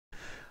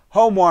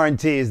Home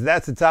warranties,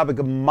 that's the topic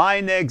of my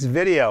next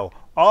video.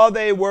 Are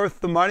they worth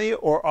the money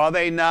or are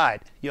they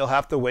not? You'll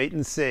have to wait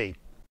and see.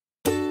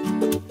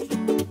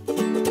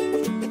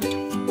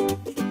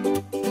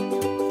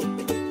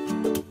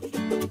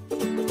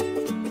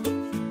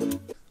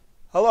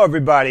 Hello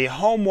everybody,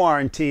 home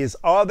warranties,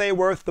 are they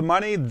worth the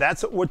money?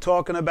 That's what we're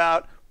talking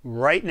about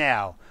right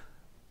now.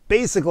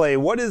 Basically,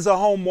 what is a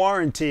home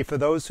warranty for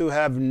those who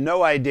have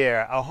no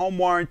idea? A home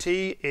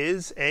warranty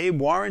is a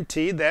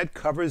warranty that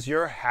covers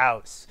your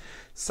house.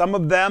 Some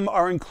of them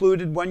are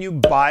included when you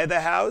buy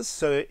the house,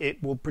 so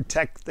it will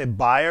protect the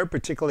buyer,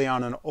 particularly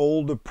on an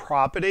older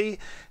property.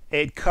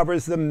 It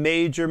covers the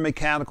major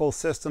mechanical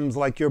systems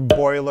like your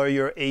boiler,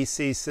 your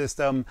AC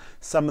system.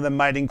 Some of them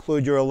might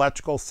include your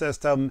electrical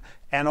system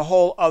and a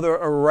whole other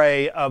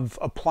array of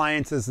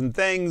appliances and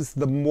things.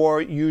 The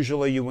more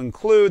usually you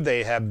include,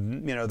 they have,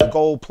 the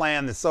gold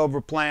plan, the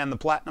silver plan, the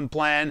platinum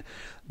plan.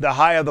 The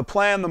higher the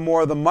plan, the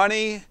more the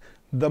money,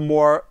 the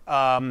more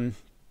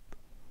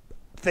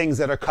things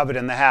that are covered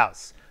in the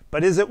house.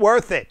 But is it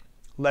worth it?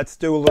 Let's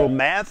do a little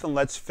math and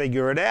let's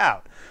figure it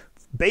out.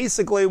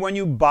 Basically, when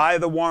you buy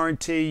the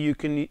warranty, you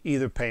can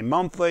either pay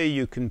monthly,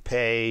 you can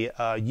pay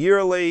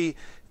yearly.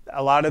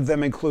 A lot of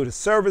them include a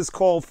service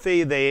call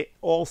fee.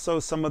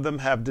 Some of them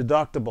have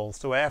deductibles.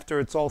 So after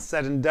it's all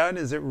said and done,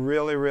 is it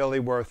really, really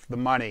worth the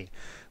money?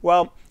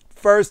 Well,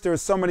 first, there are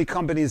so many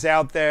companies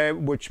out there,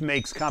 which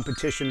makes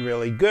competition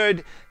really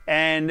good,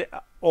 and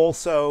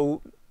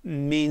also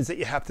means that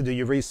you have to do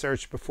your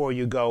research before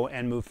you go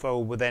and move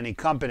forward with any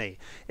company.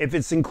 If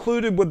it's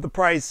included with the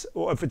price,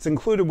 or if it's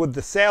included with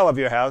the sale of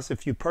your house,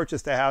 if you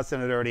purchased a house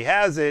and it already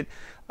has it,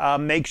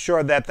 make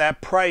sure that that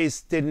price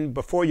didn't,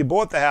 before you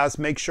bought the house,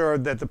 make sure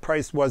that the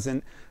price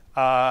wasn't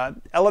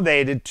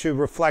elevated to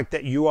reflect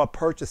that you are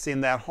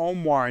purchasing that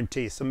home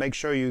warranty. So make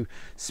sure you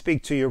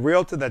speak to your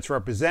realtor that's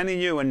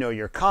representing you and know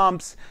your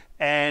comps.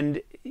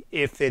 And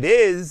if it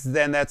is,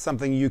 then that's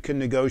something you can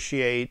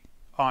negotiate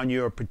on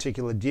your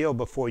particular deal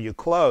before you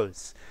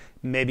close.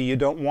 Maybe you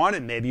don't want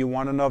it. Maybe you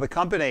want another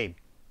company.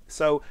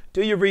 So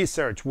do your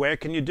research. Where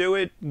can you do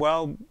it?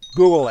 Well,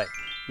 Google it.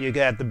 You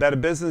got the Better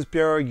Business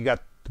Bureau. You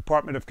got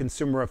Department of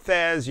Consumer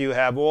Affairs. You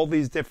have all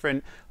these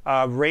different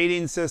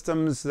rating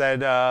systems,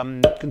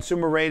 that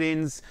consumer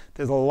ratings.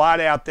 There's a lot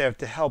out there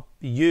to help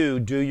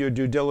you do your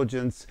due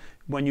diligence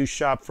when you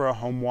shop for a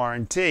home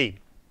warranty.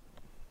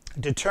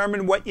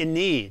 Determine what you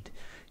need.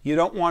 You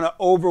don't want to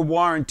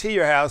over-warranty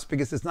your house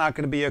because it's not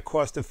going to be a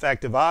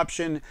cost-effective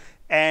option.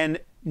 And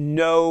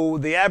no,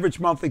 the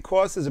average monthly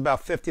cost is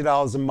about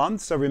 $50 a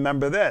month, so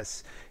remember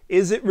this.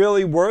 Is it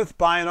really worth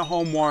buying a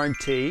home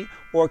warranty,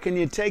 or can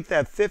you take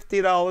that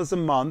 $50 a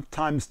month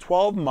times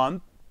 12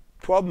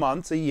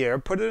 months a year,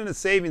 put it in a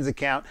savings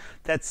account?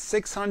 That's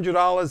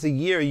 $600 a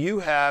year you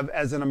have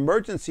as an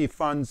emergency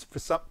fund for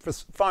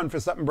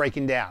something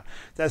breaking down.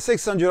 That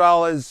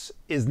 $600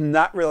 is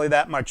not really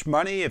that much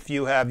money if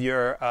you have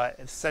your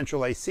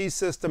central AC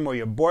system or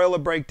your boiler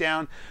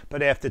breakdown,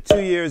 but after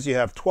 2 years you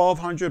have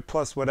 $1,200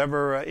 plus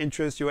whatever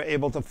interest you were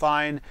able to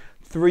find.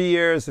 3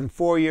 years and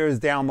 4 years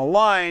down the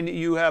line,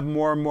 you have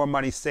more and more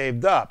money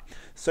saved up.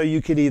 So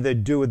you could either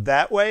do it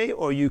that way,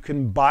 or you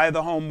can buy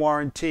the home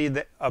warranty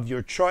of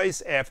your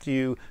choice after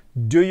you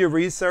do your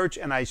research.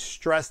 And I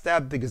stress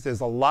that because there's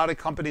a lot of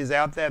companies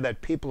out there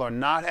that people are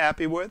not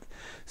happy with.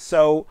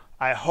 So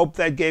I hope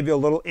that gave you a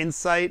little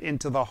insight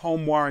into the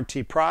home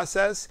warranty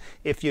process.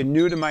 If you're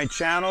new to my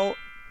channel,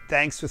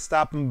 thanks for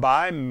stopping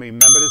by. Remember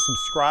to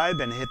subscribe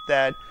and hit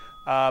that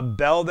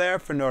bell there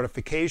for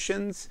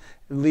notifications.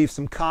 Leave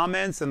some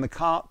comments in the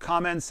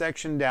comment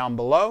section down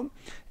below.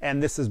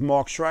 And this is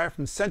Mark Schreier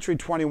from Century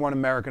 21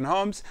 American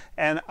Homes,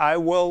 and I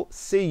will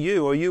see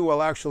you, or you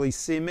will actually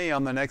see me,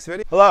 on the next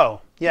video.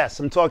 Hello, yes,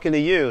 I'm talking to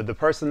you, the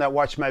person that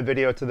watched my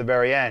video to the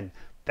very end.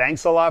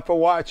 Thanks a lot for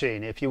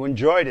watching. If you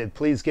enjoyed it,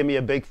 please give me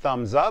a big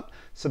thumbs up,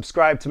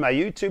 subscribe to my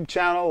YouTube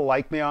channel,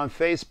 like me on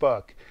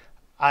Facebook.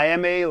 I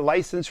am a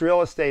licensed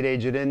real estate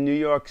agent in New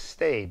York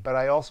State, but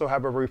I also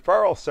have a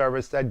referral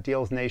service that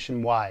deals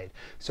nationwide.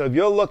 So if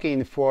you're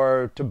looking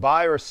to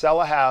buy or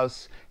sell a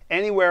house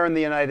anywhere in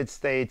the United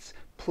States,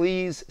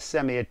 please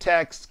send me a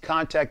text,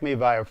 contact me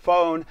via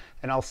phone,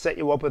 and I'll set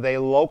you up with a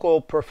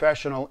local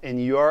professional in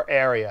your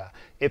area.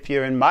 If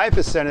you're in my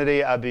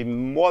vicinity, I'd be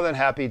more than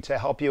happy to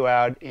help you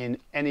out in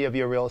any of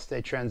your real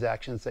estate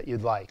transactions that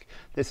you'd like.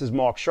 This is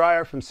Mark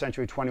Schreier from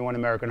Century 21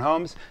 American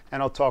Homes,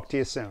 and I'll talk to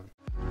you soon.